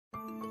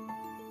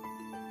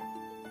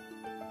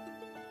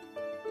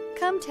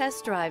Come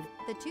test drive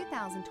the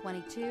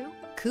 2022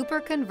 Cooper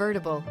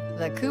Convertible.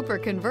 The Cooper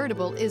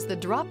Convertible is the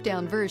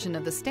drop-down version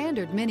of the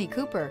standard Mini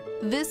Cooper.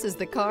 This is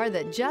the car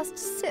that just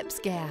sips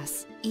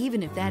gas.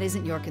 Even if that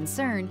isn't your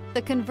concern,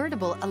 the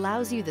Convertible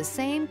allows you the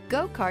same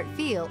go-kart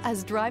feel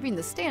as driving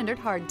the standard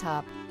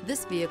hardtop.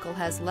 This vehicle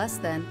has less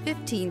than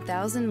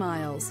 15,000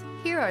 miles.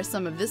 Here are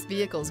some of this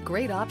vehicle's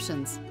great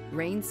options: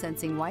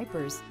 rain-sensing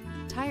wipers,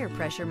 tire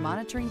pressure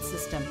monitoring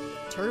system,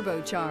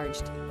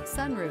 turbocharged,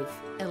 sunroof,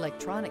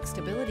 electronic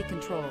stability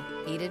control,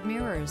 heated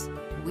mirrors,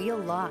 wheel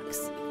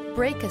locks,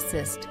 brake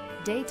assist,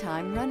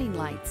 daytime running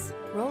lights,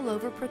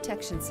 rollover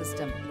protection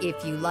system.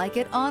 If you like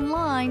it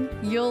online,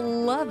 you'll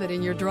love it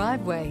in your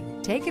driveway.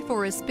 Take it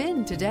for a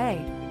spin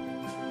today.